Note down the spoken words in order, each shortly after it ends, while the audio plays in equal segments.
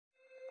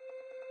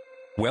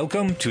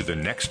Welcome to The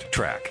Next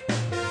Track,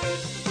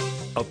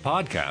 a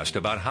podcast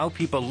about how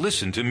people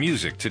listen to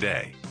music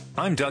today.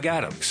 I'm Doug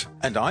Adams.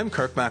 And I'm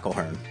Kirk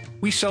McElhearn.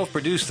 We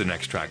self-produce the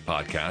Next Track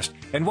podcast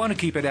and want to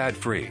keep it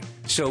ad-free,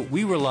 so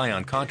we rely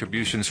on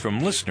contributions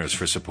from listeners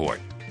for support.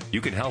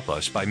 You can help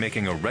us by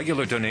making a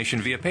regular donation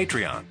via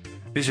Patreon.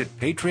 Visit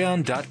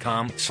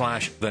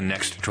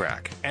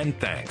patreon.com/thenexttrack. And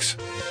thanks.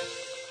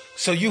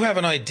 So you have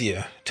an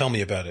idea. Tell me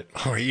about it.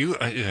 Are you?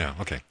 Yeah,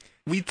 okay.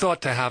 We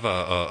thought to have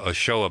a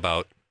show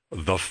about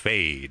the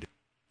fade.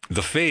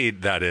 The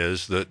fade, that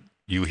is, that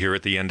you hear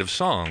at the end of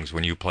songs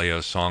when you play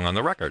a song on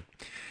the record.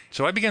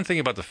 So I began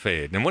thinking about the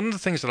fade. And one of the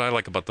things that I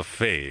like about the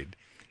fade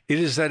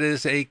is that it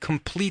is a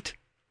complete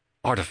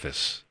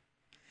artifice.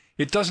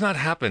 It does not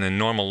happen in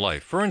normal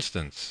life. For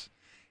instance,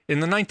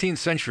 in the 19th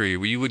century,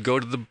 where you would go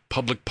to the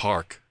public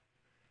park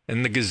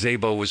and the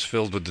gazebo was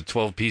filled with the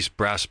 12-piece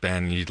brass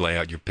band, and you'd lay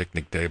out your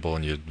picnic table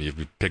and your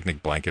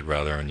picnic blanket,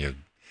 rather, and you'd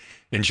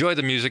enjoy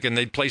the music, and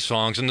they'd play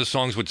songs, and the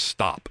songs would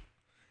stop.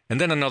 And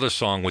then another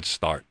song would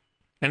start,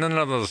 and then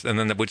another, and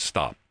then it would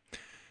stop.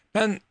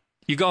 And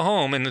you go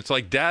home, and it's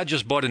like Dad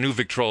just bought a new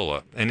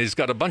Victrola, and he's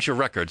got a bunch of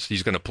records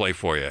he's going to play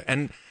for you.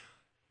 And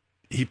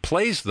he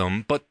plays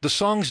them, but the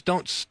songs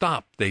don't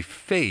stop. They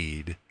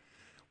fade.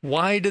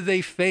 Why do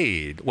they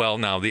fade? Well,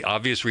 now, the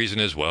obvious reason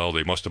is, well,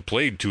 they must have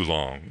played too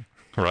long,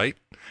 right?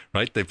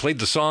 Right? They played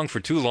the song for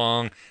too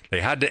long.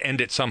 They had to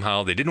end it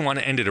somehow. They didn't want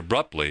to end it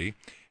abruptly,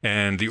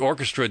 and the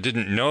orchestra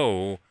didn't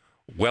know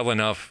well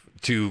enough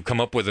to come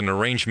up with an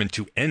arrangement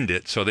to end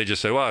it, so they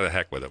just said, well, the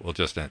heck with it. We'll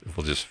just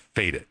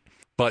fade it.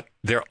 But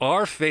there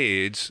are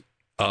fades.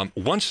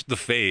 Once the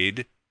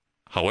fade,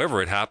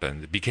 however it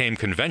happened, became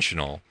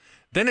conventional,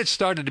 then it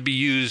started to be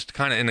used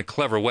kind of in a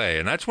clever way,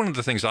 and that's one of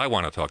the things I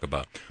want to talk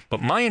about.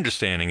 But my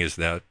understanding is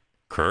that,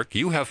 Kirk,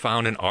 you have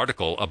found an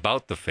article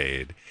about the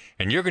fade,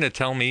 and you're going to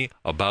tell me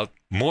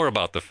more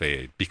about the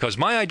fade, because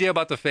my idea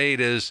about the fade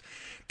is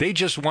they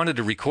just wanted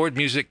to record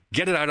music,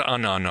 get it out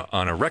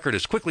on a record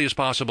as quickly as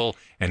possible,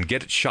 and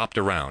get it shopped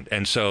around.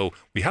 And so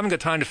we haven't got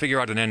time to figure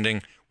out an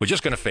ending. We're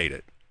just going to fade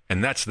it,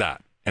 and that's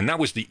that. And that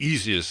was the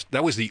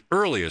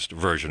earliest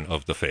version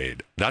of the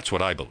fade. That's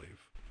what I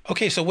believe.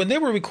 Okay, so when they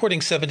were recording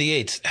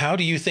 78s, how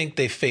do you think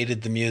they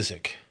faded the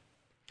music?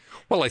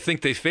 Well, I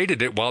think they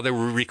faded it while they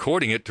were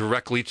recording it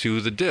directly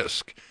to the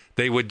disc.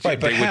 They would, right,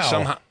 but they how? would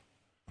somehow.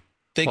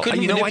 They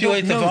couldn't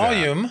manipulate the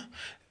volume.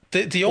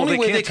 The only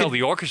way they can't tell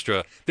the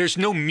orchestra. There's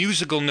no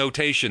musical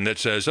notation that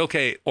says,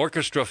 "Okay,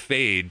 orchestra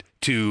fade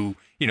to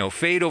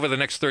fade over the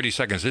next 30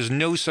 seconds." There's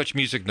no such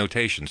music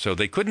notation, so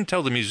they couldn't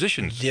tell the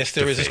musicians. Yes,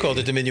 there is. It's called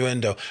a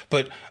diminuendo.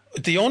 But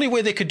the only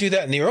way they could do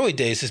that in the early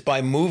days is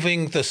by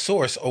moving the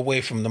source away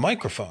from the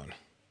microphone,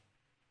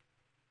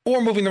 or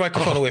moving the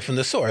microphone away from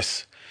the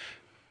source.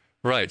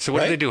 Right. So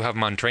what do they do? Have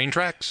them on train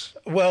tracks?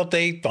 Well,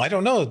 I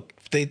don't know.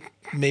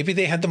 Maybe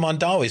they had them on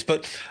dollies.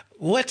 But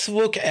let's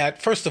look at,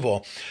 first of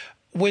all,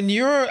 when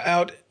you're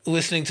out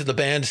listening to the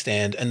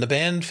bandstand and the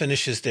band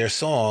finishes their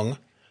song,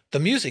 the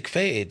music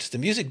fades. The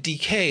music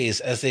decays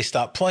as they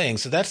stop playing.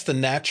 So that's the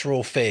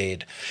natural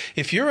fade.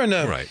 If you're in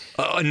a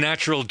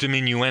natural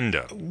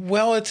diminuendo.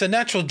 Well, it's a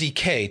natural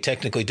decay,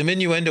 technically.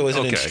 Diminuendo is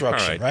an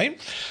instruction, right?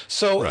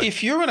 So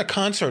if you're in a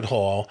concert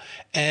hall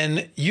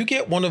and you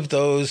get one of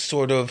those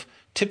sort of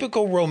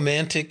typical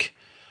romantic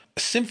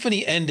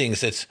symphony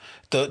endings, it's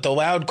the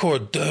loud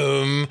chord,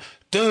 dum,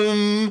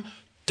 dum,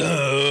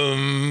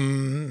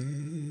 dum,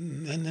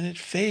 and then it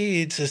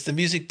fades as the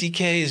music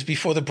decays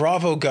before the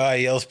bravo guy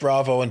yells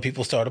bravo and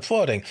people start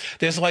applauding.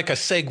 There's like a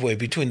segue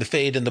between the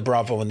fade and the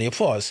bravo and the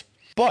applause.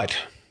 But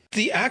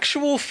the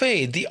actual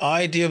fade, the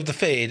idea of the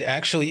fade,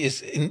 actually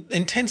is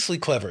intensely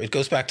clever. It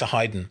goes back to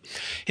Haydn.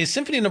 His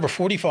Symphony No.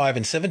 45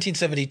 in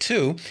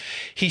 1772,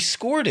 he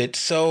scored it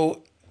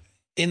so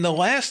in the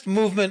last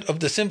movement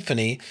of the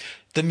symphony,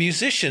 the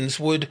musicians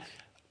would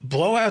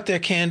blow out their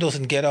candles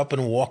and get up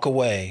and walk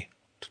away,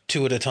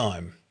 two at a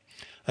time,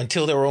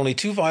 until there were only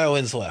two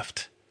violins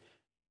left.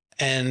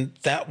 And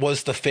that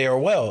was the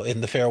farewell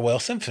in the Farewell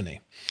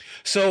Symphony.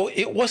 So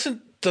it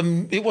wasn't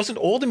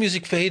all the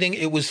music fading,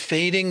 it was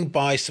fading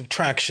by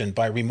subtraction,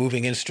 by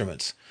removing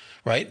instruments,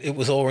 right? It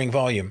was lowering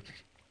volume.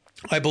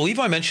 I believe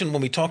I mentioned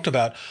when we talked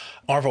about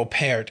Arvo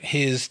Pärt,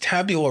 his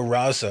Tabula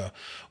Rasa,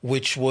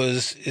 this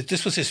was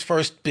his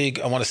first big,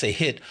 I want to say,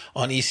 hit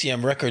on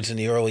ECM Records in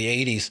the early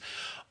 80s.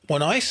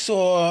 When I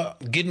saw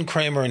Gideon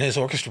Kramer and his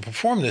orchestra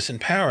perform this in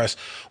Paris,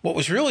 what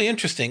was really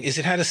interesting is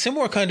it had a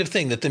similar kind of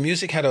thing, that the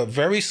music had a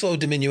very slow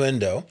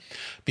diminuendo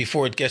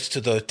before it gets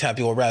to the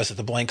tabula rasa,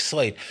 the blank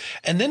slate.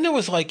 And then there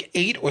was like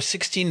 8 or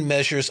 16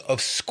 measures of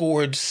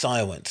scored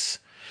silence.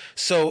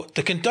 So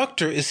the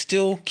conductor is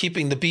still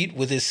keeping the beat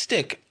with his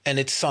stick, and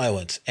it's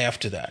silence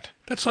after that.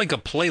 That's like a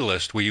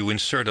playlist where you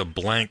insert a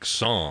blank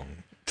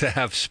song to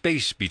have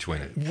space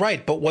between it.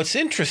 Right, but what's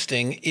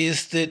interesting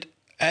is that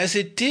as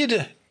it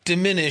did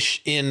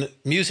diminish in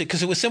music,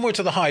 because it was similar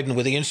to the Haydn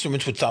where the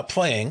instruments would stop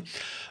playing.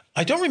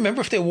 I don't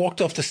remember if they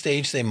walked off the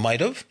stage. They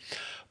might have,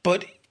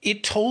 but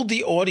it told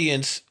the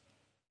audience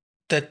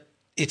that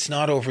it's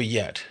not over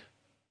yet.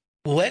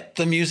 let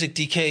the music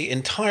decay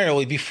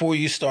entirely before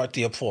you start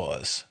the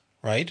applause,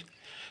 right?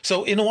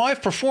 So in a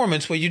live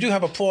performance where you do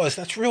have applause,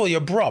 that's really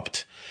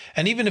abrupt.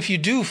 And even if you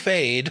do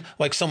fade,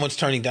 like someone's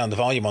turning down the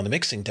volume on the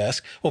mixing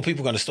desk, well,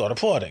 people are going to start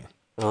applauding.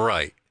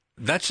 Right.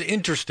 That's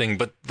interesting,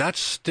 but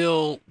that's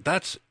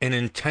an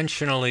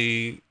intentional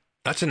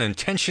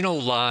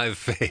live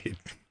fade,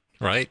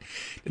 right?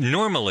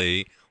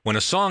 Normally, when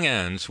a song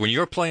ends, when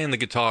you're playing the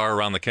guitar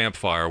around the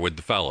campfire with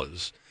the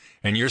fellas,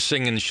 and you're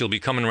singing She'll Be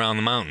Coming Around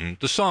the Mountain,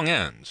 the song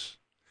ends.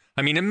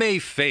 I mean, it may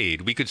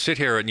fade. We could sit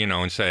here and,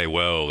 and say,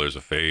 well, there's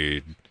a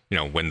fade,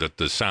 when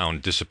the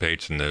sound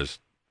dissipates and there's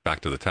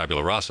back to the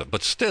tabula rasa.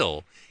 But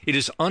still, it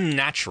is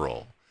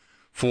unnatural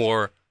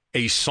for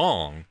a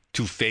song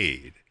to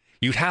fade.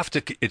 You'd have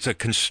to, it's a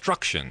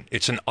construction,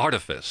 it's an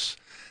artifice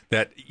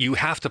that you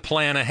have to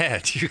plan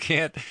ahead. You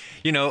can't,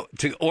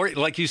 or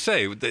like you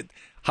say,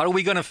 how are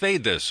we going to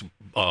fade this,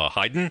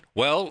 Haydn?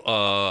 Well,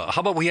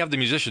 how about we have the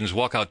musicians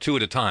walk out two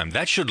at a time?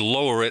 That should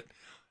lower it.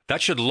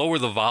 That should lower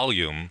the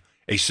volume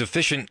a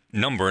sufficient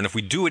number. And if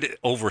we do it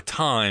over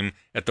time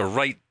at the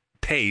right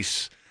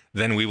pace,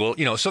 then we will,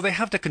 so they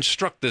have to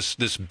construct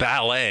this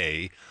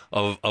ballet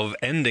of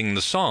ending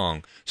the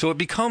song. So it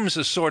becomes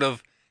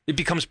it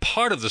becomes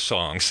part of the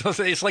song. So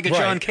it's like a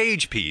John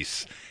Cage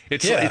piece.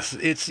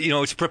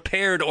 It's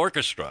prepared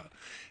orchestra.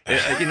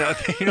 You know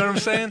what I'm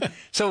saying?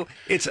 So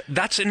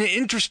that's an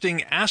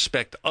interesting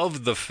aspect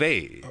of the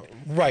fade.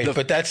 Right,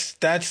 but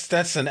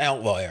that's an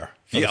outlier.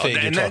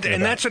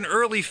 And that's an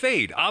early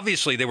fade.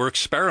 Obviously, they were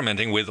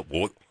experimenting with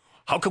what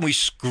can we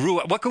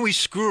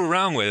screw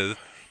around with,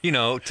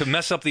 to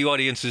mess up the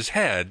audience's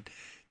head.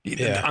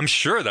 Yeah. I'm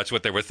sure that's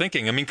what they were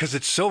thinking. I mean, because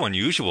it's so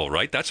unusual,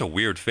 right? That's a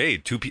weird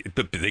fade.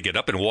 They get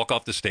up and walk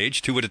off the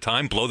stage two at a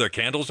time, blow their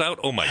candles out.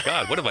 Oh, my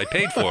God, what have I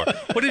paid for?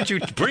 What did you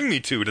bring me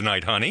to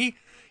tonight, honey?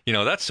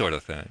 That sort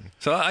of thing.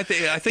 So I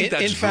think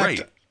that's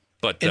great.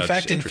 But in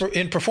fact,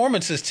 in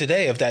performances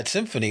today of that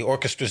symphony,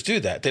 orchestras do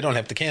that. They don't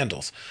have the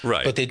candles,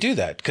 right? But they do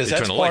that because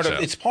that's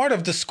it's part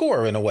of the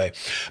score in a way.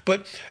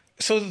 But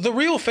so the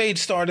real fade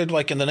started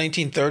like in the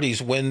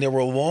 1930s when there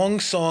were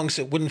long songs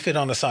that wouldn't fit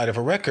on the side of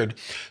a record,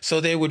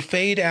 so they would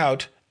fade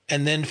out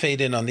and then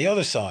fade in on the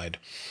other side.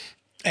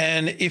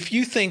 And if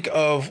you think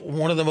of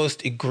one of the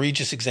most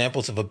egregious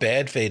examples of a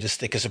bad fade is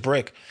Thick as a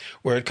Brick,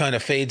 where it kind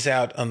of fades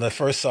out on the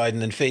first side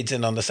and then fades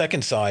in on the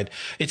second side,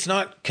 it's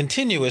not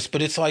continuous,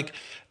 but it's like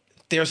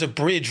there's a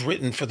bridge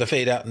written for the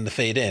fade out and the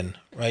fade in,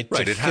 right?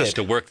 Right. It has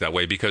to work that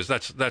way because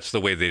that's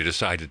the way they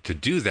decided to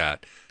do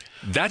that.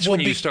 That's when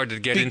you started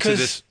to get into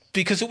this.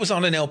 Because it was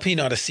on an LP,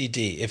 not a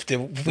CD. If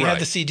we had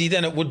the CD,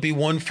 then it would be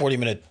one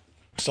 40-minute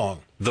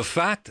song. The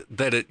fact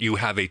that you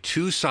have a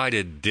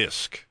two-sided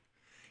disc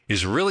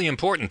is really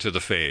important to the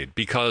fade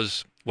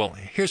because, well,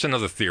 here's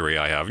another theory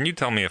I have, and you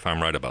tell me if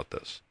I'm right about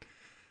this.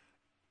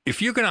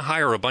 If you're going to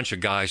hire a bunch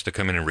of guys to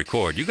come in and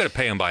record, you got to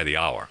pay them by the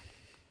hour.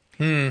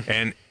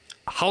 And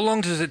how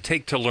long does it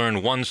take to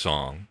learn one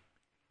song,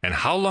 and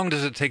how long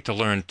does it take to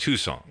learn two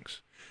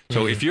songs?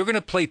 So if you're going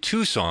to play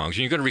two songs, and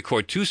you're going to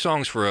record two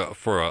songs for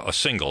a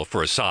single,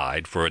 for a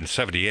side, for a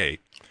 78,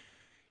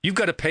 you've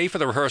got to pay for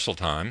the rehearsal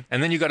time,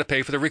 and then you've got to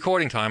pay for the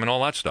recording time and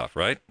all that stuff,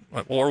 right?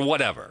 Or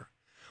whatever.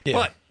 Yeah.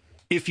 But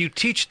if you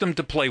teach them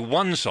to play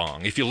one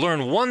song, if you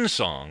learn one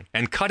song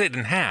and cut it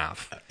in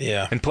half,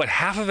 and put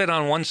half of it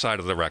on one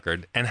side of the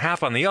record and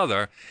half on the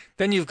other,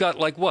 then you've got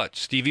like what?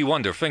 Stevie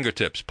Wonder,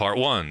 Fingertips, Part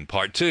 1,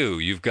 Part 2.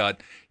 You've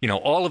got,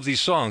 all of these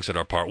songs that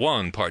are Part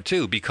 1, Part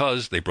 2,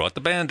 because they brought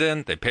the band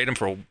in, they paid them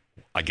for,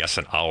 I guess,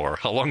 an hour.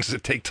 How long does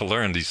it take to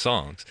learn these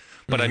songs?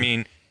 But I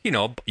mean,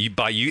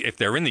 if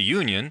they're in the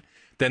union,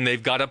 then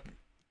they've got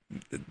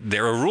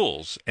there are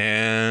rules,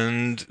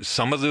 and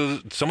some of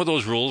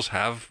those rules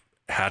have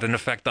had an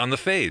effect on the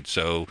fade.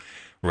 So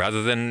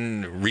rather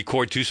than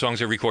record two songs,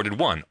 they recorded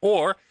one,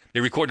 or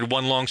they recorded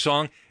one long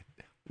song.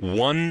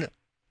 One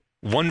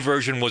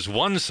version was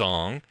one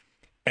song,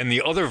 and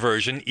the other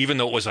version, even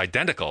though it was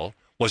identical,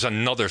 was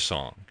another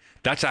song.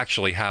 That's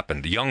actually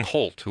happened. Young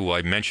Holt, who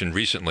I mentioned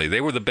recently,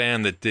 they were the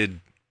band that did,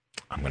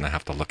 I'm going to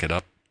have to look it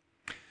up,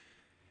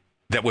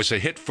 that was a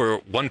hit for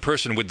one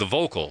person with the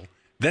vocal.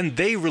 Then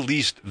they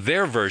released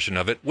their version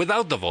of it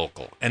without the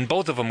vocal, and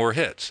both of them were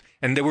hits.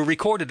 And they were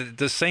recorded at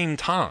the same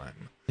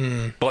time.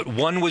 But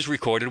one was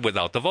recorded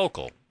without the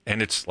vocal,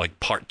 and it's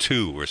like Part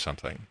 2 or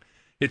something.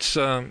 It's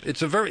an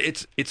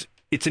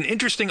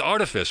interesting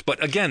artifice,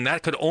 but again,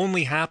 that could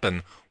only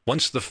happen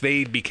once the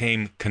fade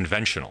became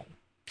conventional.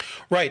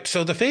 Right.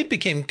 So the fade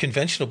became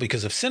conventional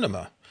because of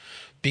cinema,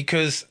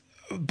 because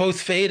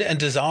both fade and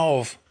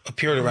dissolve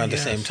appeared around the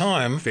same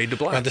time. Fade to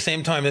black. Around the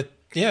same time that,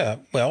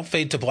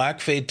 fade to black,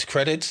 fade to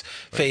credits,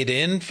 fade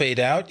in, fade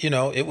out.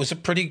 It was a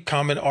pretty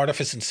common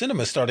artifice in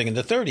cinema starting in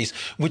the 30s,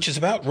 which is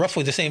about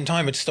roughly the same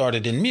time it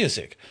started in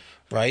music,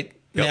 right?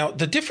 Yep. Now,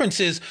 the difference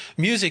is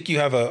music, you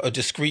have a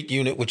discrete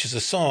unit, which is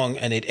a song,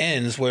 and it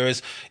ends,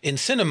 whereas in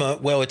cinema,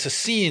 well, it's a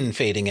scene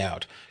fading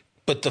out.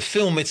 but the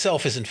film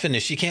itself isn't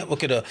finished. You can't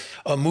look at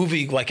a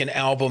movie like an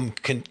album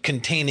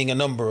containing a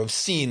number of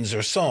scenes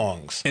or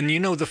songs. And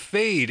the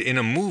fade in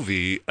a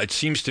movie, it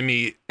seems to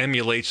me,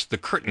 emulates the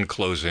curtain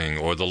closing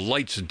or the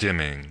lights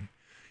dimming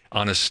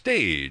on a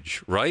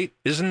stage, right?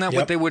 Isn't that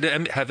what they would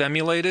have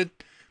emulated?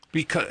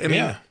 Because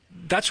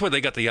that's where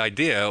they got the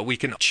idea. We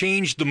can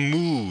change the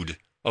mood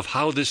of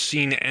how this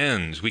scene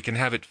ends. We can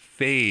have it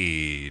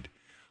fade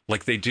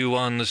like they do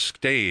on the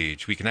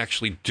stage. We can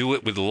actually do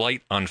it with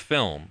light on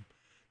film.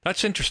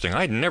 That's interesting.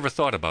 I had never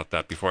thought about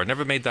that before. I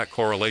never made that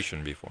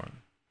correlation before.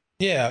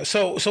 Yeah.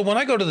 So when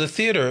I go to the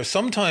theater,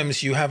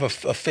 sometimes you have a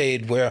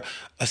fade where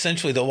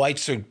essentially the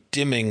lights are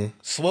dimming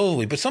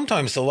slowly, but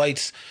sometimes the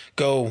lights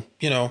go,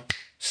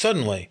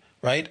 suddenly.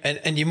 Right.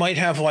 And you might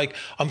have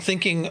I'm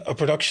thinking a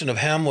production of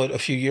Hamlet a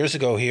few years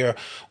ago here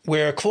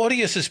where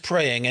Claudius is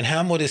praying and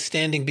Hamlet is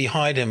standing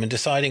behind him and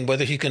deciding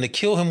whether he's going to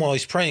kill him while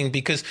he's praying,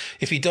 because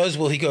if he does,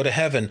 will he go to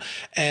heaven?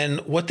 And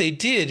what they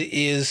did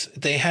is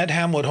they had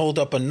Hamlet hold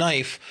up a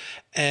knife,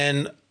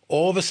 and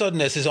all of a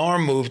sudden, as his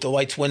arm moved, the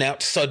lights went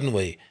out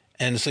suddenly.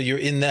 And so you're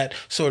in that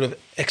sort of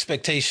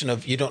expectation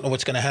of you don't know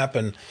what's going to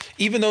happen,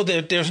 even though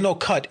there's no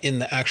cut in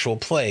the actual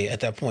play at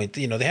that point.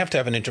 They have to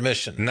have an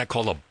intermission. Isn't that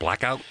called a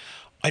blackout?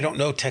 I don't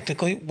know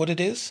technically what it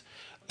is.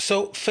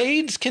 So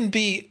fades can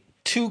be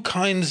two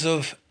kinds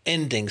of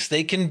endings.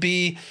 They can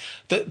be,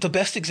 the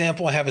best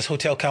example I have is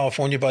Hotel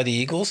California by the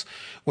Eagles,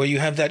 where you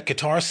have that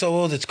guitar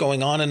solo that's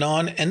going on,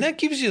 and that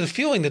gives you the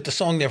feeling that the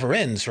song never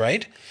ends,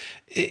 right?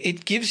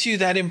 It gives you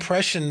that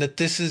impression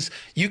that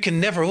you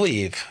can never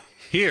leave.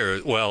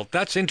 Here, well,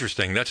 that's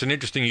interesting. That's an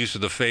interesting use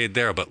of the fade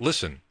there. But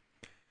listen,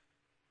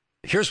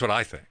 here's what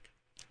I think.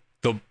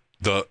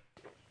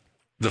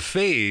 The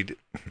fade.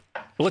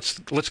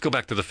 Let's go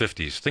back to the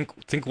 50s.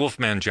 Think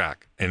Wolfman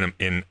Jack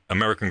in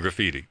American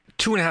Graffiti.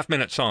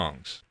 2.5-minute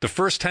songs. The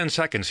first 10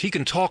 seconds, he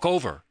can talk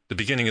over the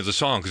beginning of the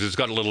song because it's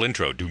got a little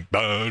intro.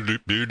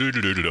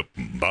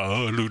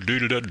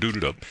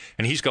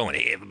 And he's going,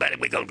 hey, everybody,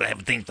 we're going to have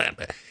a thing.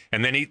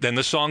 And then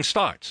the song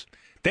starts.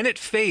 Then it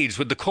fades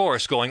with the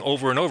chorus going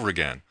over and over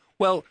again.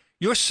 Well,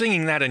 you're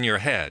singing that in your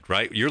head,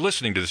 right? You're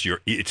listening to this.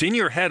 It's in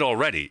your head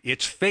already.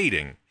 It's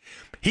fading.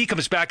 He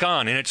comes back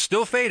on, and it's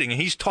still fading, and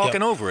he's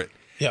talking over it,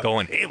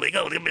 going, here we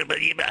go.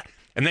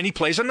 And then he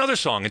plays another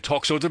song and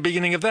talks over the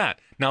beginning of that.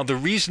 Now, the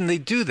reason they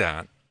do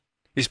that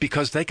is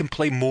because they can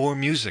play more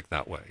music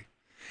that way.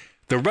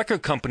 The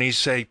record companies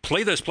say,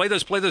 play this, play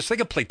this, play this. They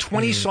can play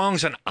 20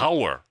 songs an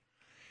hour,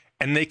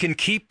 and they can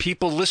keep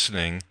people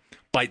listening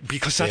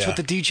because that's what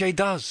the DJ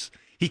does.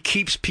 He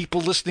keeps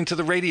people listening to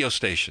the radio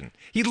station.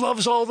 He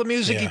loves all the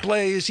music he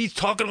plays. He's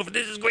talking over,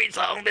 this is a great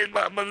song.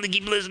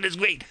 Keep listening, it's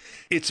great.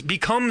 It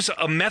becomes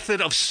a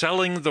method of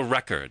selling the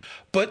record.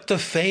 But the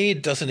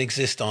fade doesn't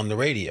exist on the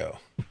radio.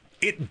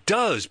 It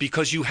does,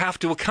 because you have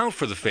to account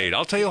for the fade.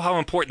 I'll tell you how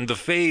important the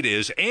fade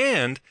is,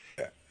 and...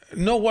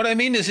 No, what I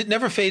mean is it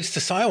never fades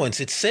to silence.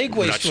 It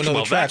segues to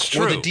another track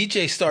where the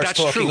DJ starts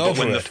talking over it. But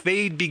when the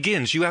fade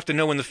begins, you have to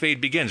know when the fade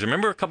begins.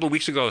 Remember a couple of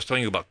weeks ago I was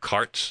telling you about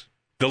carts?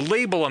 The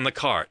label on the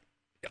cart.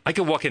 I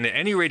could walk into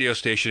any radio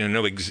station and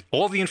know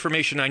all the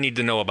information I need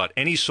to know about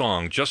any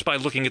song just by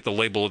looking at the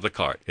label of the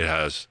cart. It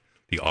has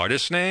the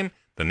artist's name,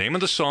 the name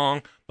of the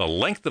song, the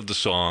length of the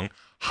song,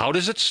 how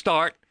does it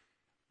start,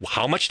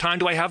 how much time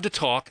do I have to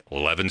talk,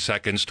 11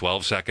 seconds,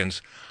 12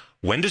 seconds,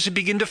 when does it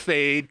begin to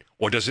fade,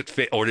 or does it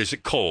or is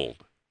it cold?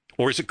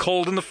 Or is it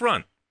cold in the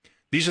front?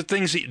 These are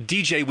things that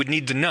DJ would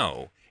need to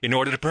know in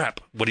order to prep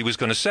what he was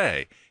going to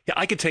say. Yeah,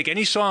 I could take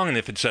any song, and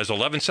if it says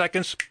 11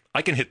 seconds,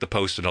 I can hit the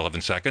post in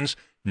 11 seconds.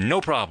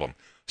 No problem.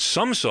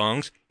 Some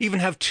songs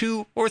even have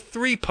 2 or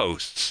 3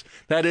 posts.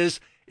 That is,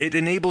 it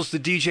enables the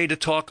DJ to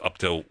talk up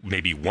to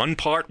maybe one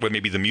part where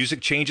maybe the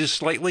music changes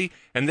slightly,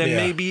 and then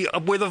maybe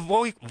where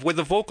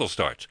the vocal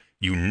starts.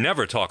 You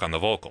never talk on the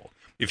vocal.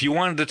 If you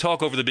wanted to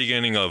talk over the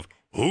beginning of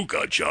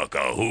hookah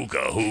chaka,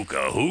 hookah,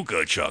 hookah,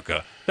 hookah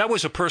chaka, that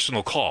was a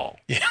personal call.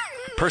 Yeah.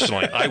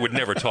 Personally, I would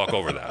never talk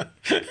over that.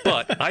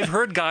 But I've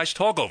heard guys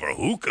talk over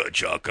hookah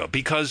chaka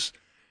because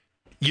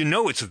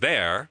it's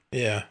there.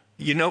 Yeah.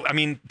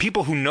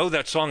 People who know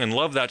that song and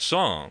love that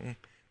song,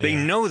 they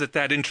know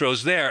that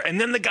intro's there, and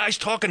then the guy's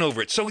talking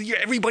over it. So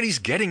everybody's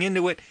getting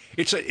into it.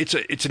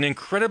 It's an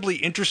incredibly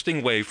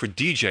interesting way for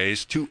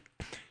DJs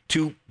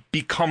to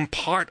become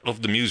part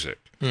of the music.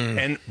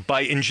 And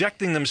by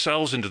injecting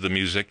themselves into the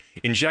music,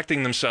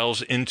 injecting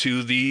themselves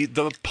into the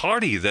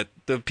party that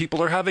the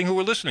people are having who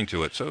are listening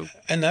to it. So,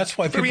 and that's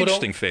why very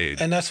interesting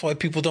fade. And that's why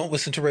people don't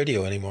listen to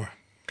radio anymore.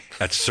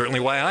 That's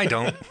certainly why I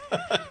don't.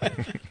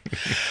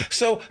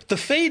 So the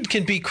fade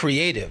can be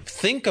creative.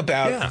 Think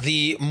about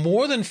the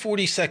more than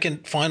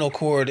 40-second final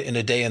chord in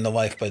A Day in the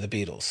Life by the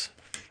Beatles.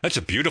 That's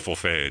a beautiful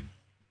fade.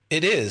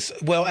 It is.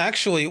 Well,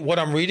 actually, what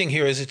I'm reading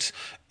here is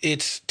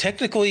it's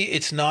technically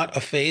it's not a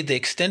fade. They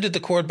extended the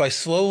chord by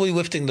slowly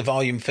lifting the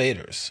volume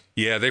faders.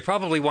 Yeah, they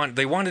probably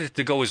wanted it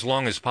to go as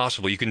long as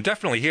possible. You can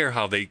definitely hear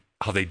how they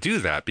do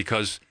that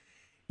because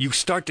you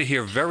start to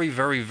hear very,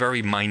 very,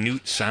 very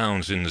minute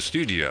sounds in the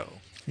studio.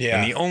 Yeah.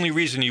 And the only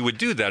reason you would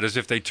do that is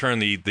if they turn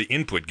the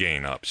input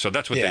gain up. So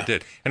that's what they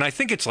did. And I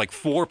think it's like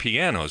 4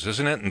 pianos,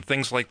 isn't it? And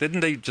things like, didn't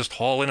they just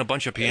haul in a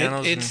bunch of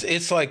pianos?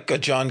 It's like a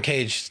John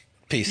Cage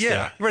piece.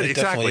 Yeah, right,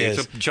 exactly.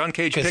 It's a John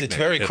Cage picnic. Because it's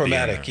very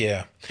chromatic,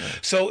 yeah.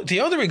 So the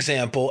other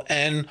example,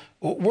 and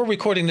we're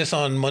recording this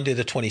on Monday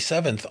the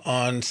 27th.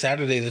 On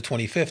Saturday the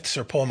 25th,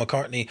 Sir Paul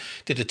McCartney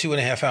did a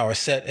 2.5-hour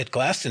set at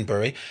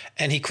Glastonbury,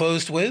 and he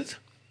closed with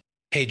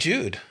Hey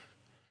Jude.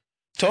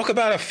 Talk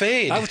about a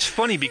fade. It's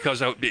funny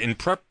because in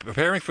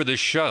preparing for this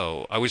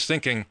show, I was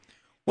thinking,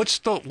 what's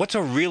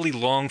a really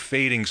long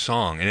fading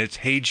song? And it's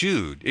Hey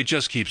Jude. It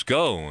just keeps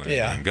going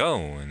and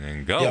going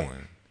and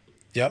going.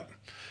 Yep.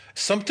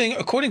 Something,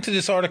 according to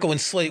this article in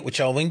Slate, which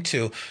I'll link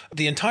to,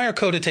 the entire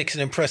coda takes an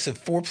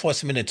impressive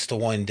 4+ minutes to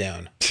wind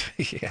down.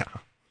 Yeah.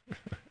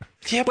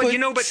 Yeah,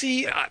 but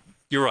see,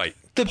 you're right.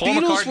 The Paul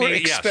Beatles McCartney, were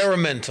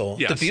experimental.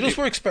 Yes. The Beatles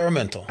were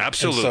experimental.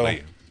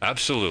 Absolutely.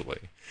 Absolutely.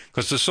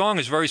 Because the song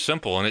is very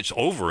simple and it's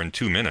over in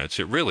 2 minutes.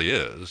 It really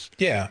is.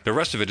 Yeah. The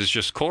rest of it is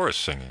just chorus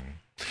singing.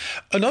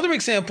 Another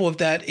example of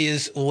that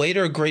is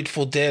later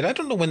Grateful Dead. I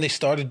don't know when they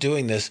started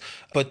doing this,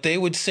 but they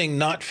would sing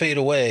Not Fade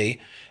Away,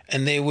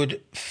 and they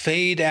would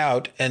fade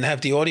out and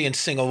have the audience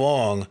sing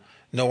along,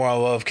 No Our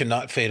Love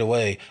Cannot Fade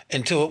Away,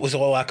 until it was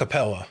all a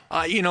cappella.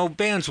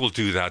 Bands will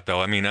do that,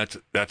 though. I mean,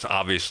 that's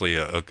obviously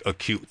a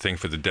cute thing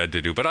for the Dead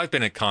to do. But I've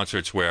been at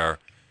concerts where,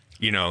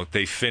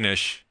 they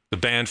finish... The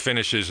band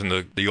finishes and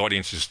the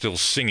audience is still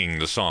singing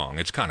the song.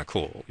 It's kind of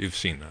cool. You've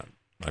seen that.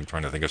 I'm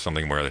trying to think of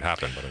something where it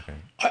happened, but okay.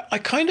 I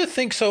kind of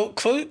think so.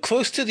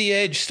 Close to the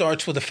Edge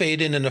starts with a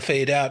fade in and a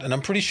fade out, and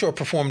I'm pretty sure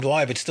performed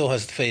live it still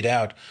has the fade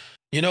out.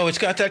 It's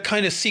got that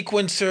kind of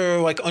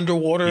sequencer, like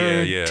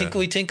underwater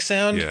tinkly tink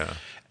sound. Yeah.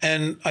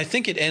 And I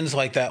think it ends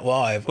like that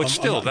live. But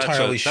still, I'm not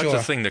entirely sure.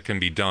 That's a thing that can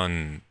be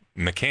done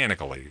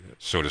mechanically,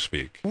 so to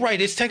speak.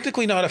 Right. It's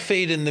technically not a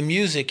fade in the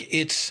music.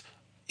 It's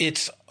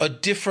a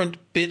different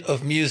bit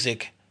of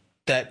music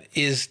that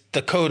is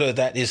the coda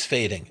that is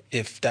fading,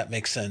 if that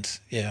makes sense.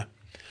 Yeah.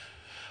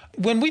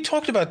 When we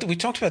talked about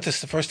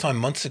this the first time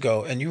months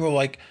ago, and you were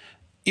like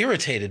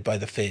irritated by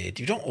the fade.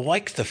 You don't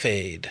like the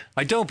fade.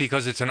 I don't,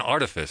 because it's an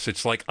artifice.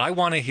 It's like I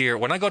want to hear,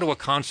 when I go to a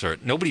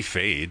concert, nobody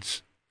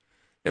fades.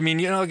 I mean,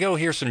 I go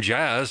hear some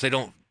jazz. They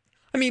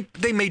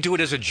may do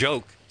it as a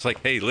joke. It's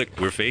like, hey, look,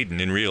 we're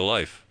fading in real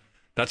life.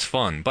 That's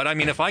fun. But,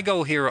 if I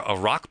go hear a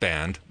rock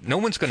band, no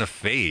one's going to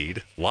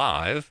fade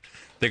live.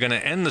 They're going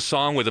to end the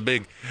song with a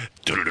big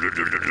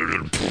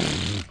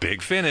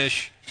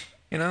finish,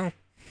 So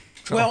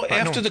well,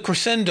 after the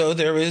crescendo,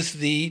 there is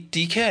the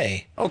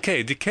decay.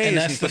 Okay, decay and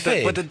that's the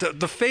fade. But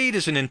the fade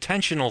is an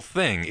intentional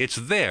thing. It's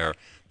there.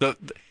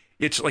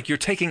 It's like you're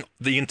taking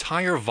the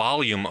entire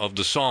volume of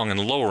the song and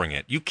lowering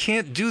it. You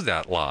can't do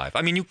that live.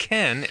 You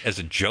can as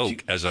a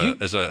joke,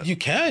 You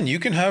can. You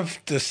can have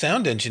the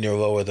sound engineer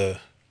lower the...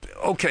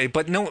 Okay,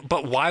 but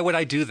why would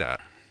I do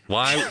that?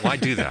 Why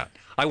do that?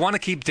 I want to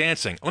keep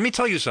dancing. Let me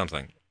tell you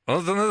something.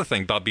 Another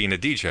thing about being a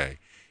DJ.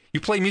 You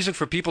play music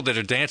for people that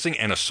are dancing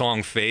and a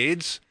song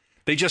fades,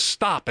 they just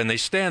stop and they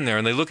stand there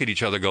and they look at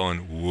each other going,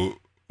 whoa.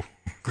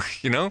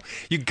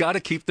 You got to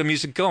keep the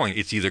music going.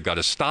 It's either got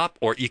to stop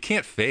or you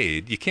can't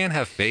fade. You can't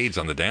have fades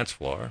on the dance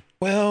floor.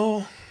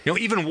 Well...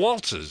 even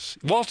waltzes.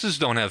 Waltzes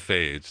don't have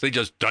fades. They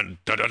just dun,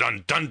 dun, dun,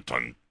 dun, dun,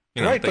 dun.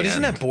 Right, but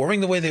isn't that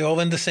boring the way they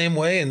all end the same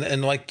way?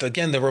 And like,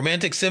 again, the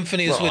romantic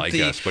symphonies with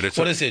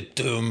what is it?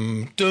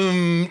 Dum,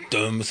 dum,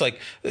 dum. It's like,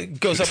 it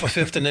goes up a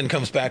fifth and then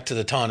comes back to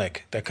the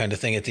tonic, that kind of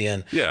thing at the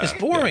end. Yeah. It's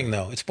boring,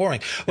 though. It's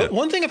boring. But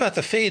one thing about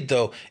the fade,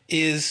 though,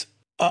 is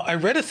I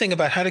read a thing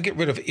about how to get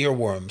rid of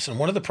earworms. And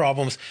one of the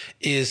problems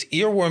is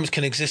earworms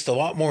can exist a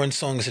lot more in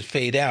songs that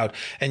fade out.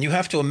 And you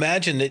have to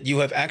imagine that you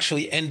have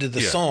actually ended the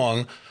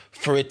song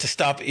for it to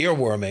stop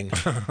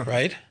earworming,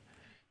 right?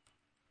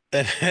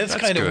 And that's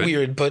kind of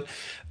weird, but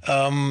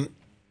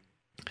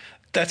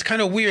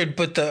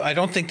I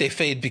don't think they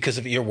fade because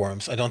of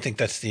earworms. I don't think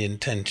that's the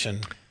intention.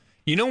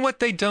 You know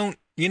what they don't?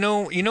 You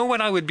know what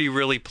I would be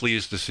really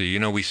pleased to see?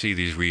 We see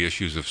these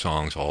reissues of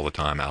songs all the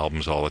time,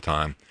 albums all the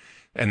time,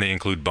 and they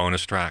include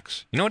bonus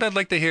tracks. You know what I'd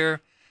like to hear?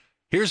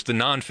 Here's the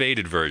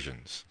non-faded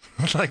versions.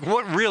 Like,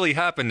 what really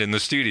happened in the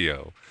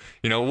studio?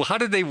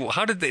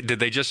 Did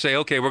they just say,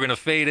 okay, we're going to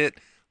fade it,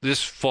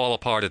 just fall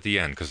apart at the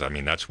end? Because,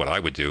 that's what I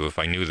would do if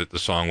I knew that the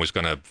song was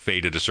going to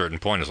fade at a certain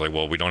point. It's like,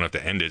 well, we don't have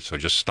to end it, so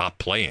just stop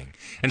playing.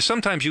 And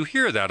sometimes you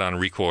hear that on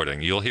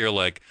recording. You'll hear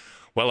like,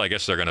 well, I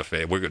guess they're going to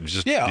fade. We're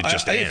just it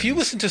just ends, if you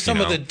listen to some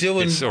of the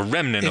Dylan, it's a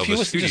remnant of the studio. If you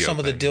listen to some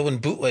of the Dylan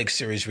bootleg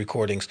series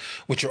recordings,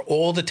 which are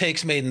all the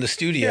takes made in the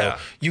studio,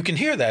 you can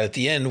hear that at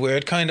the end, where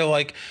it kind of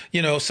like,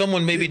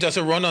 someone maybe does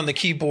a run on the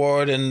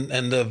keyboard and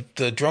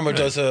the drummer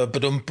does a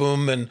ba-dum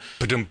boom and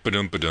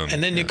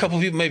and then a couple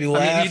of people maybe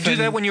laugh. You do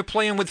that when you're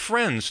playing with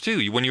friends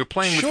too. When you're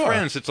playing with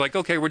friends, it's like,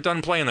 okay, we're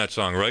done playing that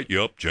song, right?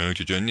 Yep.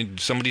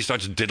 Somebody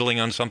starts diddling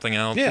on something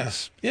else.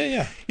 Yes.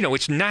 Yeah.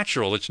 It's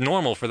natural. It's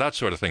normal for that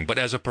sort of thing. But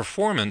as a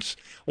performance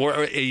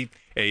or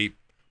a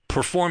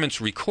performance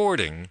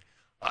recording,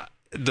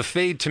 the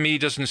fade to me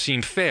doesn't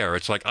seem fair.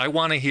 It's like, I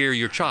want to hear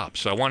your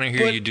chops. I want to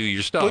hear you do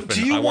your stuff,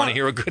 and I want to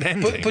hear a good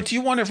ending. But do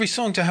you want every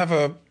song to have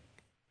a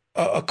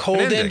cold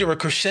end or a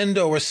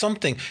crescendo or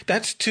something?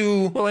 That's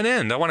too... Well, an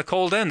end. I want a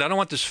cold end. I don't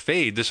want this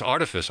fade, this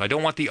artifice. I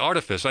don't want the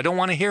artifice. I don't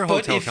want to hear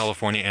Hotel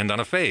California end on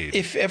a fade.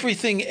 If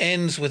everything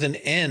ends with an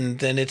end,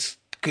 then it's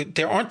good.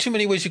 There aren't too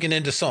many ways you can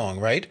end a song,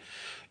 right?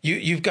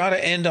 You've got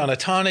to end on a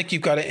tonic.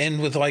 You've got to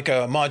end with like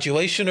a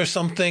modulation or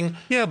something.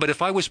 Yeah, but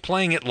if I was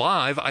playing it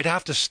live, I'd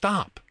have to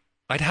stop.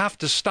 I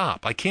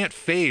can't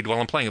fade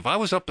while I'm playing. If I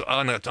was up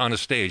on a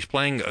stage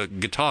playing a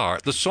guitar,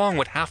 the song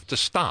would have to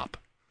stop,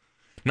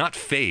 not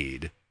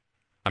fade.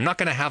 I'm not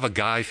going to have a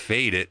guy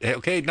fade it.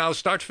 Okay, now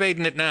start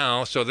fading it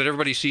now so that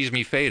everybody sees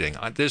me fading.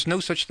 There's no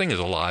such thing as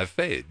a live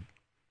fade.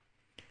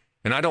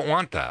 And I don't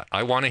want that.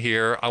 I want to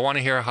hear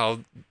how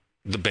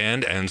the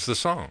band ends the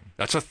song.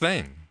 That's a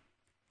thing.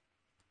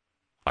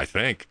 I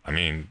think. I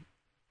mean,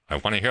 I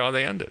want to hear how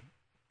they end it.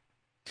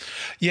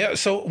 Yeah,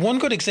 so one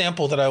good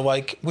example that I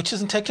like, which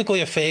isn't technically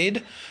a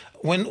fade,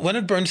 when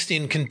Leonard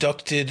Bernstein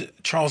conducted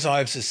Charles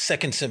Ives'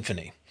 Second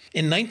Symphony.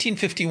 In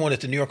 1951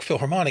 at the New York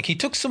Philharmonic, he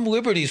took some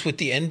liberties with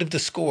the end of the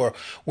score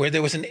where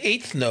there was an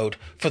eighth note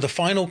for the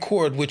final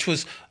chord, which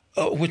was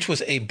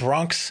a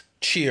Bronx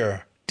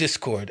cheer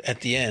discord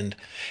at the end.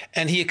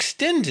 And he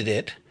extended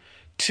it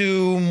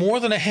to more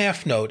than a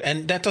half note.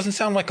 And that doesn't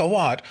sound like a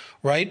lot,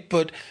 right?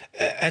 But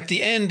at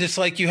the end, it's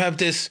like you have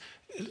this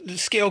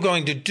scale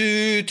going to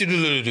do, do,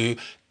 do, do, do,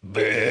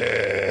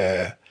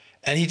 do,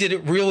 and he did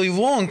it really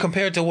long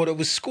compared to what it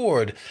was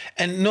scored.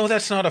 And no,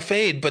 that's not a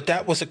fade, but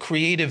that was a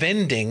creative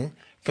ending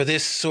for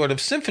this sort of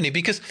symphony.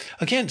 Because,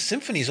 again,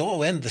 symphonies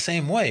all end the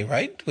same way,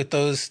 right? With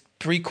those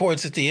three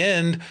chords at the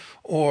end,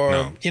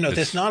 or,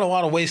 there's not a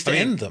lot of ways to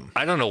end them.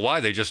 I don't know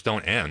why they just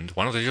don't end.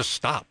 Why don't they just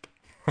stop?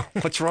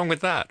 What's wrong with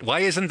that?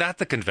 Why isn't that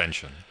the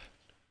convention?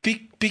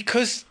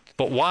 Because...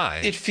 But why?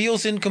 It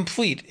feels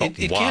incomplete.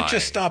 It can't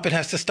just stop. It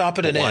has to stop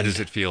at an end. Why does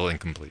it feel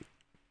incomplete?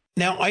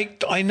 Now,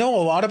 I know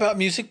a lot about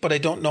music, but I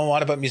don't know a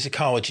lot about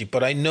musicology.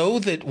 But I know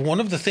that one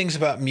of the things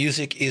about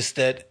music is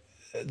that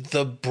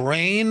the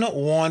brain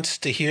wants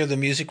to hear the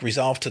music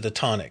resolve to the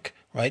tonic,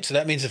 right? So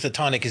that means if the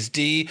tonic is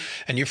D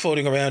and you're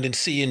floating around in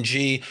C and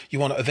G, you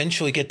want to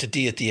eventually get to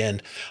D at the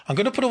end. I'm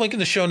going to put a link in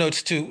the show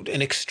notes to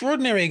an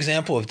extraordinary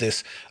example of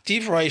this.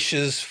 Steve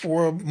Reich's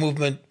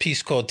 4-movement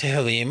piece called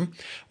Tehillim,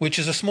 which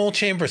is a small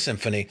chamber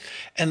symphony.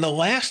 And the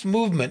last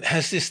movement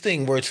has this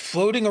thing where it's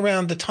floating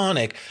around the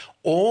tonic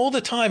all the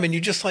time, and you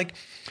just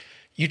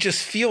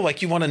feel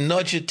like you want to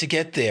nudge it to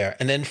get there.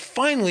 And then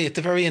finally at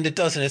the very end it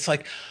does, and it's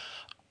like,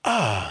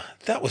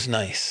 that was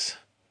nice.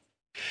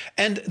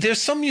 And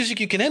there's some music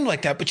you can end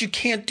like that, but you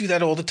can't do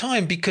that all the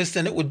time because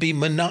then it would be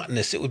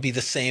monotonous. It would be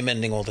the same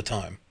ending all the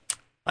time.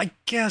 I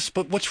guess,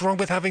 but what's wrong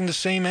with having the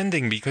same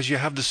ending? Because you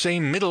have the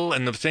same middle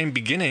and the same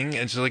beginning.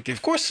 It's like,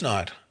 of course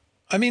not.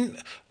 I mean,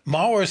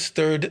 Mahler's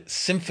Third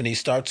Symphony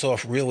starts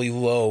off really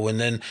low and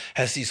then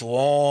has these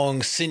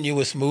long,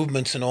 sinuous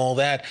movements and all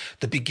that.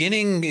 The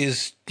beginning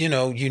is,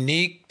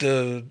 unique.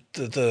 The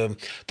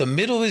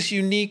middle is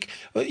unique.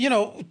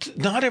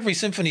 Not every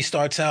symphony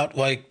starts out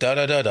like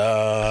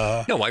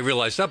da-da-da-da. No, I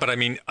realize that, but I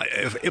mean...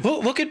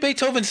 Well, look at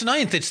Beethoven's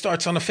Ninth. It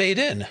starts on a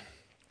fade-in,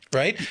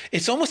 right?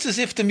 It's almost as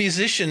if the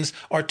musicians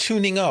are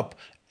tuning up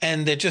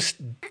and they're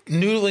just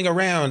noodling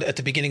around at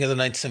the beginning of the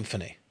Ninth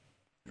Symphony.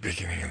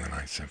 Beginning of the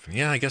Ninth Symphony.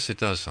 Yeah, I guess it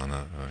does.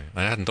 I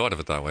hadn't thought of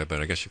it that way, but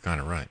I guess you're kind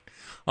of right.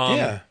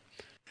 Yeah.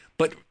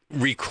 But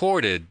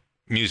recorded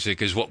music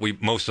is what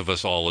most of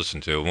us all listen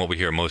to and what we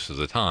hear most of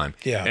the time.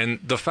 Yeah. And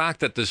the fact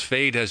that this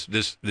fade has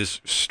this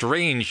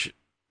strange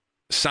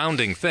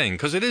sounding thing,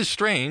 because it is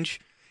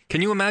strange.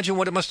 Can you imagine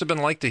what it must have been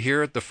like to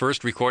hear the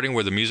first recording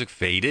where the music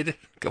faded?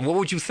 What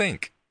would you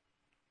think?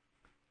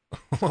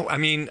 I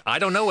mean, I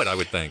don't know what I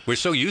would think. We're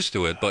so used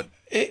to it, but...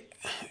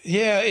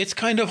 it's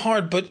kind of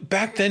hard, but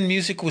back then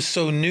music was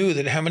so new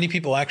that how many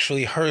people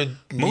actually heard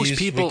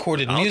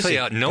recorded music?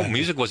 I'll tell you,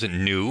 music wasn't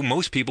new.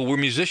 Most people were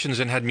musicians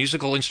and had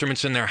musical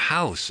instruments in their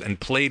house and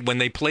when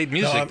they played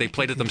music, they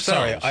played it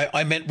themselves. Sorry,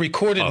 I meant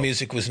recorded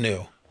music was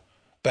new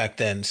back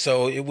then.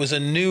 So it was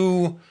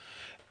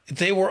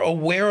they were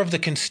aware of the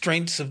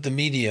constraints of the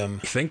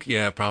medium. I think,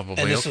 yeah,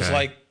 probably. And this was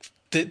like,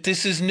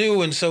 this is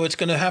new, and so it's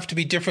going to have to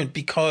be different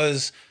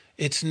because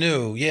it's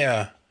new.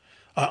 Yeah.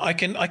 I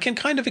can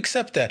kind of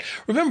accept that.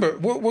 Remember,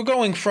 we're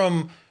going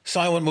from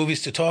silent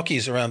movies to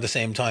talkies around the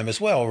same time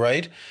as well,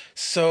 right?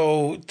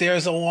 So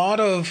there's a lot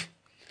of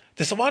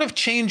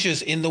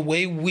changes in the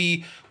way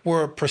we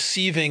were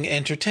perceiving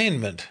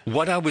entertainment.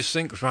 What I was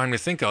trying to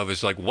think of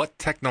is like, what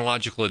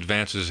technological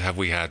advances have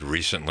we had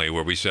recently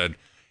where we said,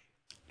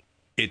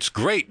 it's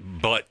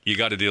great, but you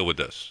got to deal with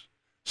this.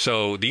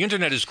 So the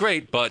internet is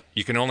great, but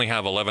you can only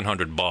have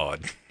 1100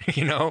 baud.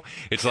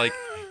 It's like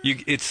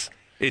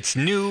It's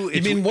new.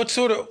 You mean what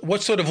sort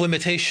of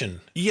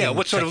limitation? Yeah,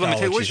 what sort of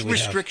limitation?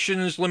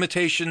 Restrictions,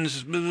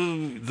 limitations,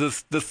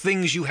 the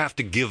things you have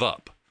to give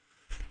up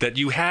that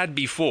you had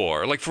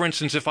before. Like, for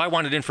instance, if I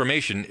wanted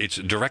information, it's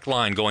a direct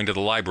line going to the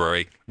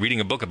library,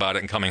 reading a book about it,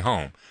 and coming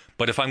home.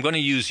 But if I'm going to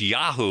use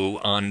Yahoo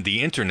on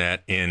the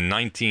internet in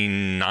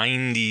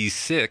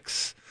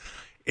 1996,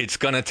 it's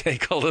going to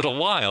take a little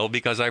while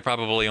because I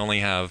probably only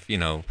have,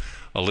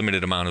 a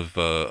limited amount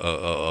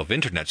of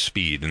internet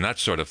speed and that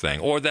sort of thing.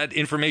 Or that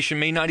information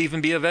may not even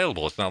be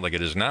available. It's not like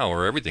it is now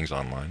where everything's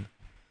online.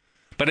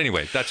 But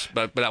anyway,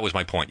 but that was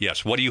my point.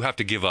 Yes. What do you have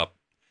to give up?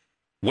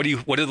 What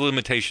are the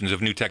limitations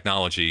of new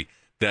technology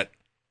that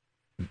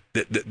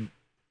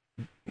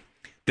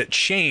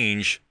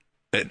change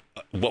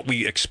what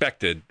we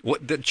expected?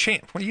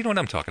 Change? What do you know what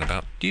I'm talking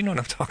about? Do you know what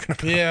I'm talking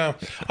about? Yeah,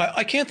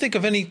 I can't think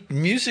of any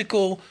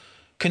musical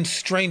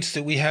constraints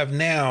that we have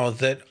now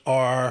that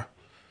are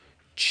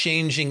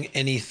changing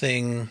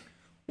anything.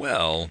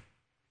 Well,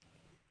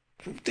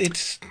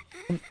 it's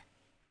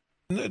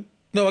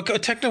no, a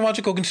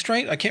technological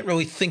constraint. I can't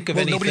really think of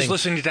anything. Nobody's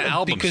listening to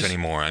albums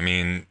anymore. I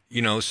mean,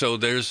 so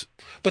there's.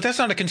 But that's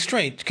not a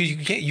constraint because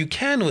you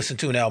can listen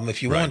to an album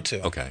if you want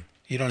to. Okay.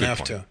 You don't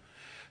have to.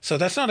 So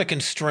that's not a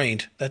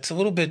constraint. That's a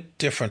little bit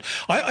different.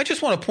 I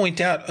just want to point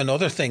out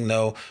another thing,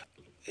 though.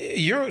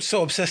 You're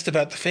so obsessed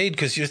about the fade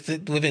because you're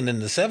living in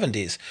the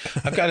 70s.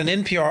 I've got an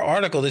NPR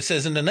article that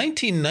says in the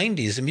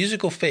 1990s, the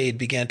musical fade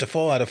began to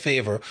fall out of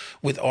favor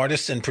with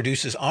artists and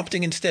producers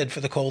opting instead for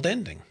the cold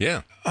ending.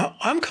 Yeah.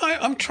 I'm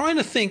trying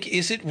to think,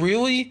 is it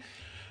really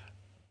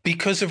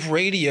because of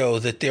radio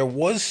that there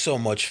was so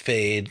much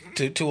fade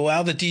to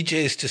allow the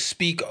DJs to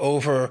speak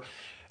over?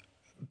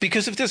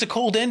 Because if there's a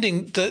cold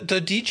ending, the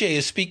DJ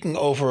is speaking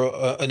over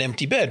an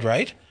empty bed,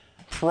 right?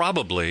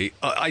 Probably.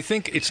 I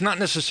think it's not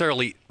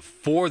necessarily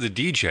for the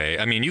DJ.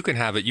 I mean, you can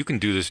have it. You can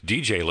do this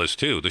DJ list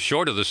too. The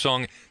shorter the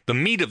song, the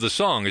meat of the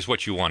song is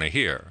what you want to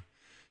hear.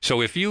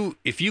 So if you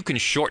can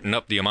shorten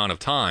up the amount of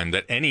time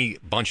that any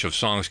bunch of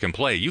songs can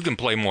play, you can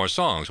play more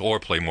songs or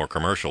play more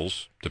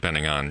commercials,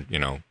 depending on,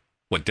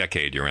 what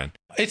decade you're in.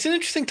 It's an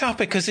interesting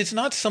topic because it's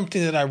not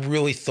something that I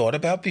really thought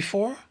about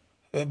before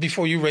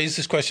you raised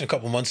this question a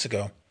couple months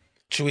ago.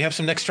 Should we have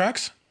some next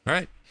tracks? All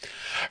right.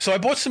 So I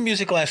bought some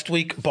music last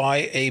week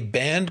by a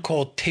band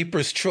called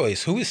Taper's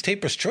Choice. Who is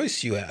Taper's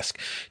Choice, you ask?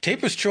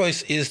 Taper's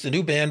Choice is the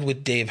new band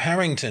with Dave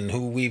Harrington,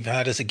 who we've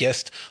had as a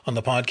guest on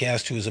the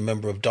podcast, who is a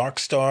member of Dark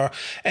Star,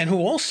 and who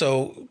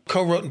also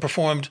co-wrote and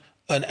performed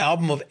an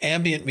album of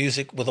ambient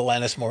music with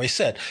Alanis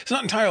Morissette. It's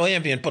not entirely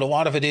ambient, but a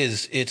lot of it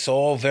is. It's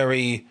all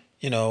very,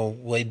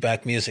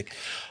 laid-back music.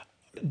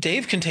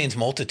 Dave contains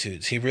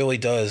multitudes. He really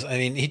does. I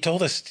mean, he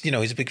told us,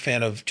 he's a big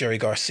fan of Jerry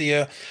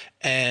Garcia,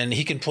 and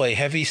he can play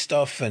heavy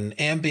stuff and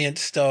ambient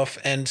stuff.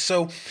 And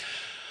so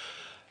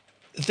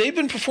they've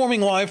been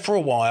performing live for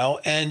a while,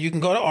 and you can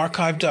go to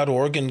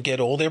archive.org and get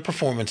all their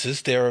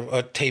performances. They're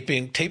a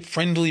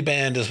tape-friendly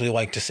band, as we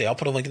like to say. I'll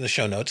put a link in the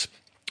show notes.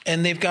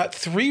 And they've got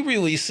 3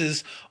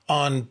 releases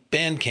on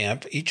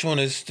Bandcamp. Each one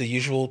is the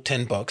usual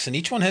 $10, and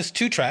each one has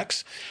 2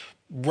 tracks,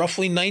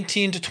 roughly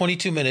 19 to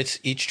 22 minutes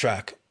each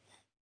track.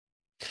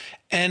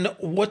 And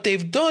what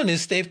they've done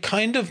is they've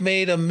kind of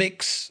made a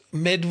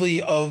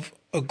medley of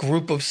a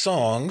group of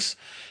songs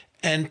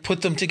and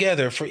put them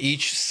together for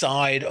each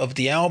side of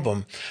the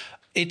album.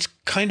 It's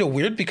kind of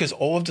weird because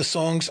all of the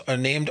songs are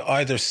named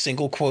either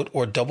single quote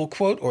or double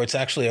quote, or it's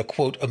actually a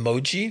quote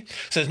emoji.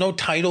 So there's no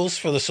titles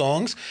for the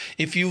songs.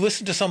 If you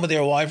listen to some of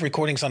their live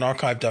recordings on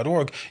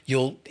archive.org,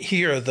 you'll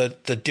hear the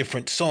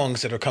different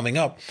songs that are coming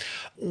up.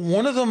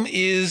 One of them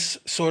is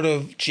sort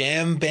of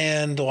jam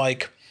band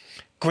like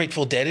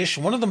Grateful Dead-ish.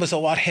 One of them is a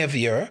lot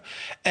heavier.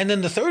 And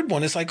then the third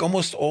one is like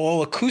almost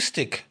all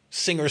acoustic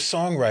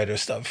singer-songwriter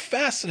stuff.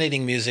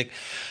 Fascinating music.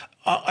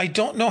 I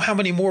don't know how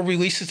many more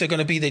releases they're going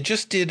to be. They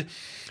just did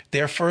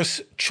their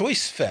first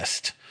Choice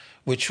Fest,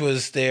 which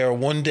was their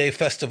one-day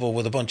festival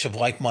with a bunch of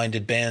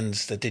like-minded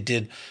bands that they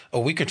did a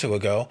week or two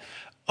ago.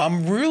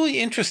 I'm really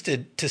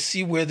interested to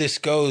see where this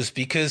goes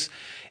because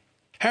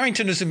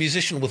Harrington is a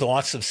musician with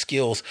lots of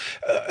skills.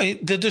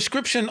 The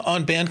description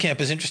on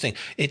Bandcamp is interesting.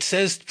 It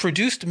says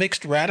produced,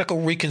 mixed,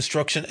 radical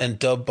reconstruction, and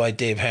dubbed by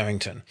Dave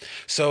Harrington.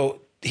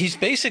 So he's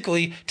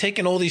basically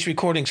taken all these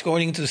recordings,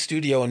 going into the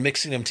studio and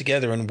mixing them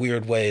together in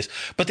weird ways.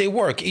 But they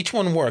work. Each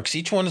one works.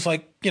 Each one is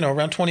like,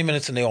 around 20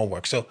 minutes and they all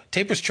work. So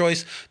Taper's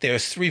Choice,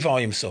 there's 3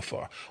 volumes so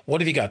far. What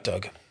have you got,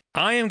 Doug?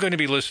 I am going to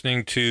be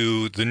listening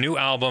to the new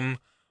album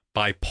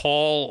by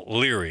Paul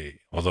Leary,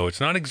 although it's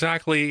not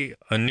exactly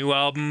a new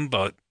album,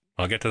 but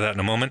I'll get to that in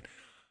a moment.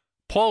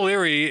 Paul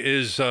Leary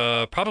is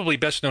probably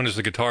best known as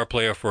the guitar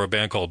player for a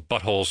band called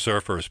Butthole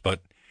Surfers,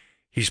 but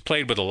he's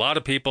played with a lot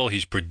of people.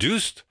 He's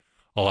produced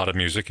a lot of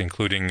music,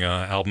 including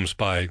albums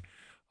by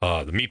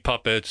the Meat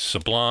Puppets,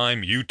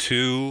 Sublime,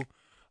 U2,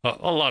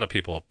 a lot of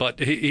people. But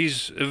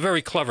he's a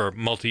very clever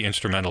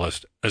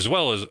multi-instrumentalist as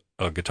well as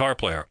a guitar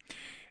player.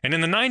 And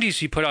in the 90s,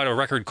 he put out a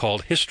record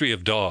called History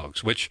of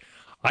Dogs, which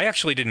I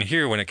actually didn't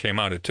hear when it came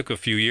out. It took a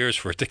few years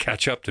for it to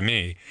catch up to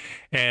me.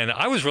 And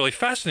I was really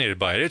fascinated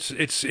by it.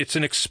 It's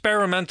an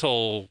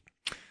experimental,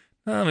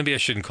 maybe I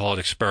shouldn't call it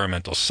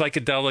experimental,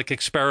 psychedelic,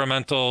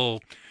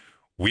 experimental,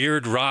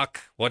 weird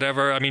rock,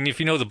 whatever. I mean, if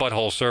you know the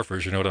Butthole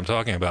Surfers, you know what I'm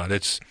talking about.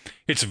 It's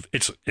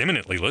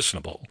eminently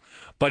listenable,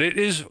 but it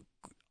is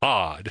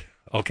odd.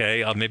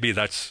 Okay, maybe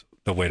that's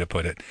the way to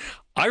put it.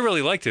 I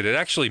really liked it. It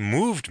actually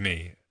moved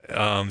me.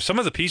 Some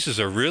of the pieces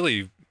are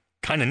really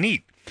kind of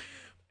neat.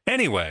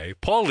 Anyway,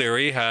 Paul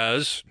Leary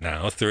has,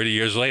 now 30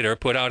 years later,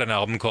 put out an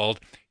album called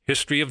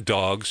History of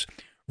Dogs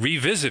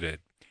Revisited.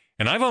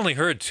 And I've only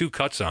heard 2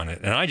 cuts on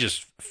it, and I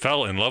just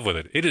fell in love with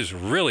it. It is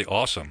really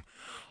awesome.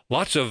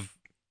 Lots of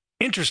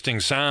interesting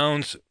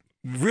sounds,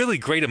 really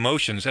great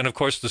emotions. And, of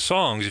course, the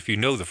songs, if you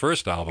know the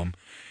first album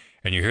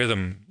and you hear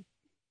them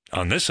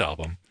on this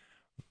album,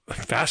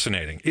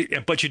 fascinating.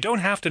 But you don't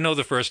have to know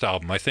the first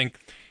album. I think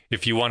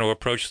if you want to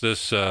approach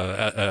this,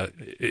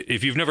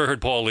 if you've never heard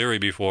Paul Leary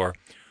before,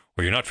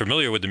 or you're not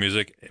familiar with the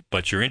music,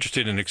 but you're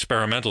interested in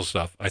experimental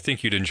stuff, I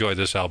think you'd enjoy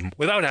this album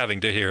without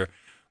having to hear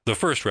the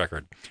first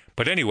record.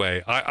 But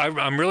anyway,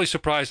 I'm really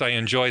surprised I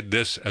enjoyed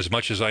this as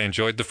much as I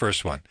enjoyed the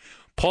first one.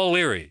 Paul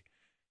Leary,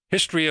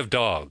 History of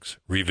Dogs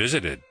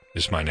Revisited,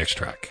 is my next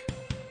track.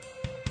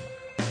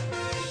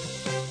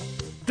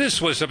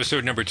 This was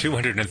episode number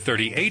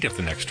 238 of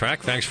The Next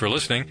Track. Thanks for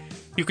listening.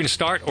 You can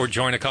start or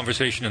join a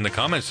conversation in the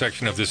comments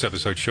section of this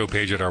episode's show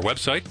page at our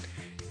website.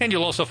 And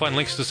you'll also find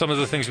links to some of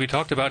the things we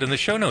talked about in the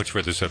show notes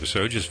for this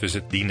episode. Just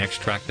visit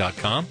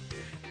thenexttrack.com.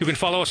 You can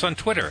follow us on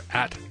Twitter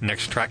at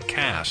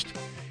NextTrackCast.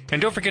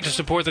 And don't forget to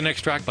support The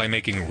Next Track by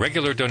making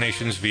regular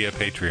donations via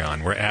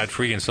Patreon. We're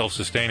ad-free and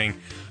self-sustaining,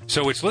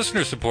 so it's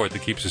listener support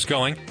that keeps us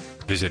going.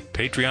 Visit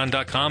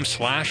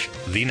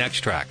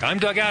patreon.com/thenexttrack. I'm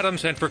Doug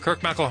Adams, and for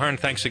Kirk McElhearn,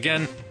 thanks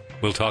again.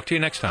 We'll talk to you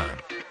next time.